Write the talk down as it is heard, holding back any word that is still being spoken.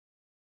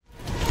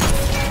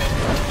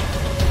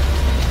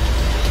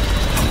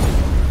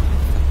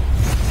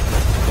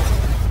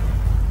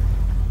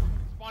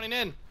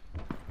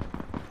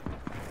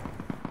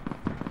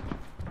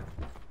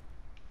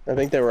I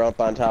think they were up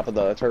on top of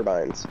the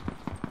turbines.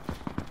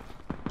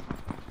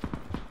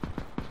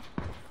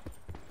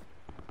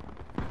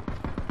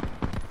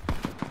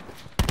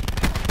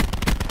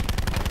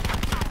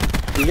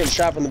 You getting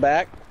shot from the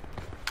back?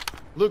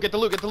 Loot, get the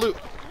loot, get the loot.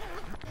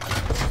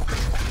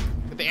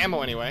 Get the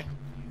ammo anyway.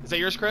 Is that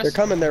yours, Chris? They're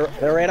coming, they're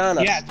right on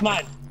us. Yeah, it's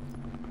mine.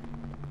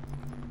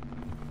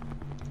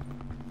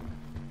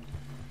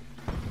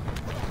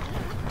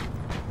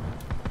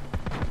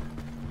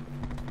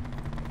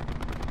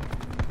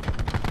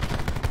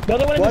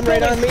 Another one in One this right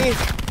building. on me.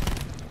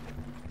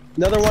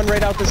 Another one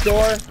right out this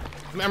door.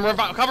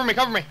 Cover me,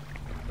 cover me.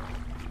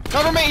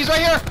 Cover me, he's right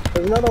here.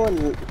 There's another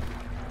one.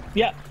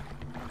 Yeah.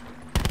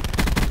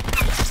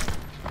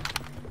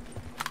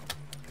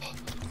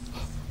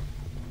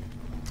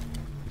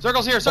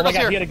 Circles here, Oh my circles God,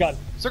 here. he had a gun.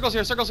 Circles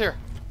here, circles here.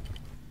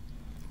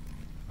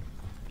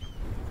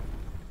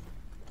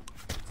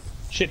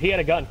 Shit, he had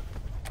a gun.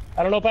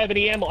 I don't know if I have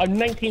any ammo. I have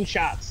 19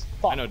 shots.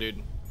 Fuck. I know,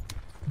 dude.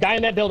 Guy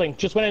in that building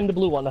just went in the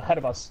blue one ahead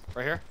of us.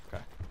 Right here?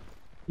 Okay.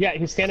 Yeah,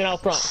 he's standing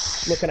out front,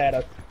 looking at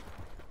us.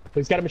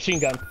 He's got a machine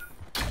gun.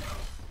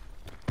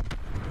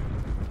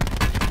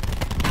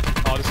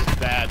 Oh, this is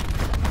bad.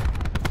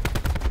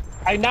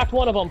 I knocked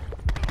one of them.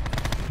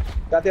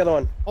 Got the other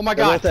one. Oh my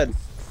They're God. both dead.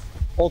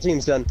 Whole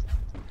team's done.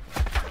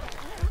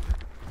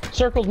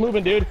 Circle's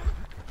moving, dude.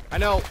 I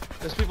know.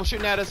 There's people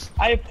shooting at us.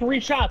 I have 3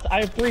 shots.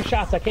 I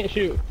can't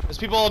shoot. There's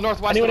people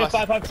northwest Anyone of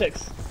at us.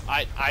 556?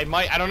 I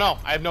might. I don't know.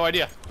 I have no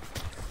idea.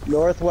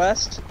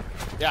 Northwest.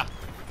 Yeah.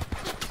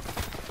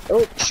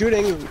 Oh,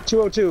 shooting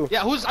 202.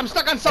 Yeah. I'm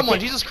stuck on someone.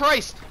 Okay. Jesus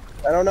Christ.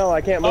 I don't know.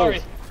 I can't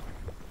move.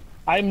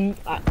 Sorry.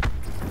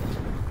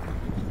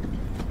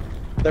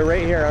 They're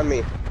right here on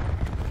me.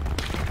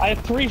 I have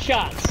 3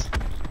 shots.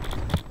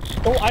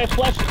 Oh, I have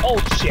flash. Oh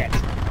shit.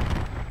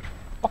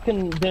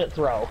 Fucking didn't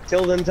throw.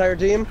 Killed the entire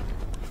team.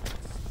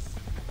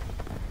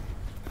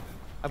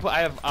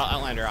 I have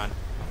Outlander on.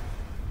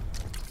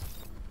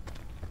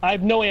 I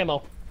have no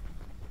ammo.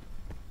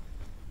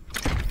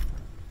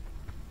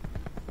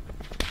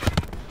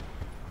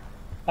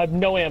 I have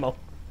no ammo.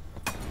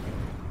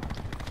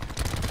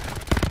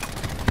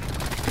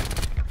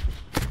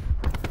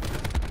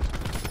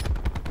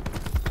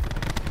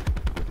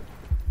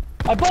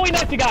 I Bowie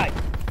knifed a guy!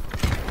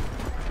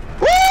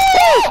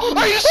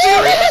 Are you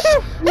serious?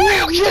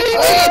 Are you kidding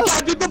me?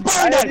 I did the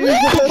Bowie knife!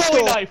 used the The pistol.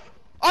 Bowie knife!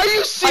 Are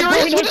you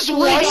serious? You just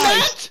won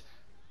that?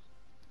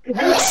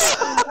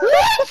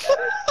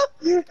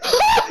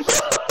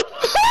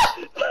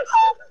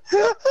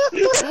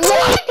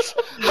 What?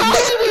 How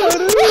did we?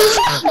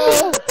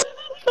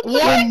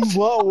 What? In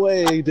what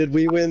way did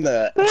we win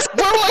that?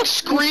 We're like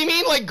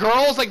screaming like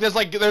girls. Like there's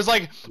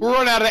we're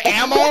running out of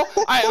ammo.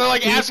 They're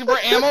like asking for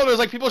ammo. There's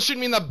like people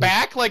shooting me in the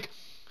back. Like,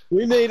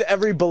 We made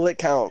every bullet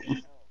count.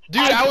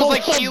 dude, I was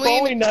like pulled a Bowie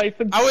healing. knife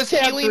and I was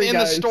stabbed healing 3 in the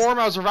guys. storm.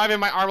 I was reviving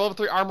my level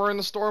 3 armor in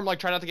the storm. Like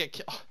trying not to get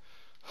killed.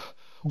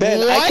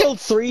 Ben, I What? killed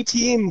 3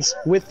 teams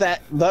with the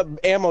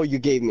ammo you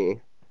gave me.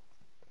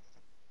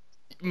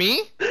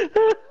 Me?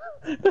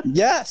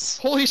 Yes.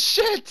 Holy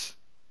shit!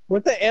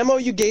 With the ammo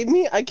you gave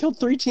me, I killed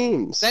 3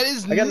 teams. That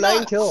is I got 9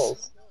 nuts.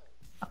 kills.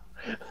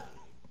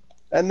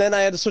 And then I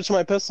had to switch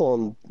my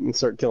pistol and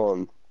start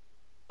killing.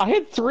 I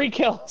had 3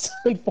 kills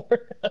in 4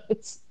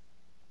 rounds.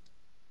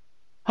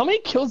 How many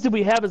kills did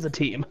we have as a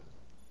team?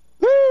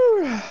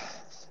 Woo!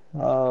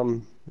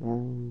 10,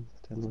 11,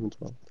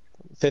 12,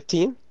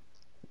 15?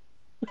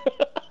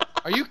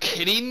 Are you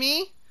kidding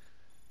me?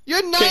 You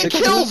had 9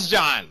 16? kills,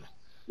 John.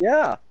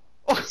 Yeah.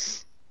 Oh,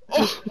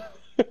 oh,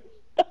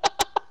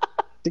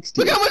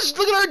 16.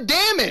 look at our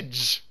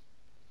damage.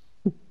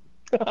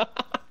 All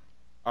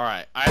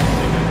right, I have to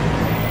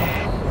take it.